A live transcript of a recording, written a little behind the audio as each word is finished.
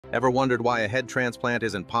Ever wondered why a head transplant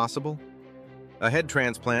isn't possible? A head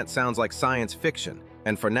transplant sounds like science fiction,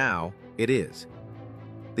 and for now, it is.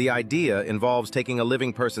 The idea involves taking a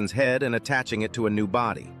living person's head and attaching it to a new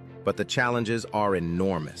body, but the challenges are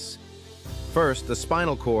enormous. First, the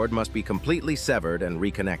spinal cord must be completely severed and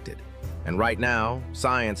reconnected. And right now,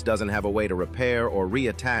 science doesn't have a way to repair or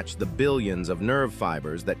reattach the billions of nerve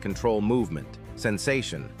fibers that control movement,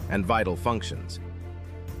 sensation, and vital functions.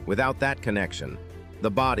 Without that connection,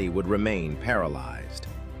 the body would remain paralyzed.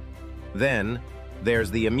 Then,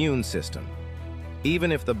 there's the immune system.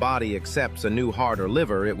 Even if the body accepts a new heart or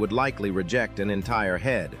liver, it would likely reject an entire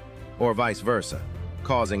head, or vice versa,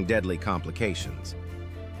 causing deadly complications.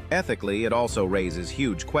 Ethically, it also raises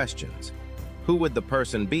huge questions. Who would the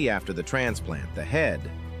person be after the transplant, the head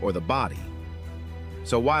or the body?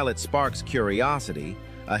 So while it sparks curiosity,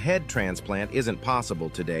 a head transplant isn't possible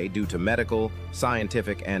today due to medical,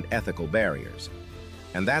 scientific, and ethical barriers.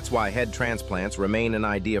 And that's why head transplants remain an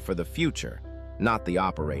idea for the future, not the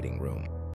operating room.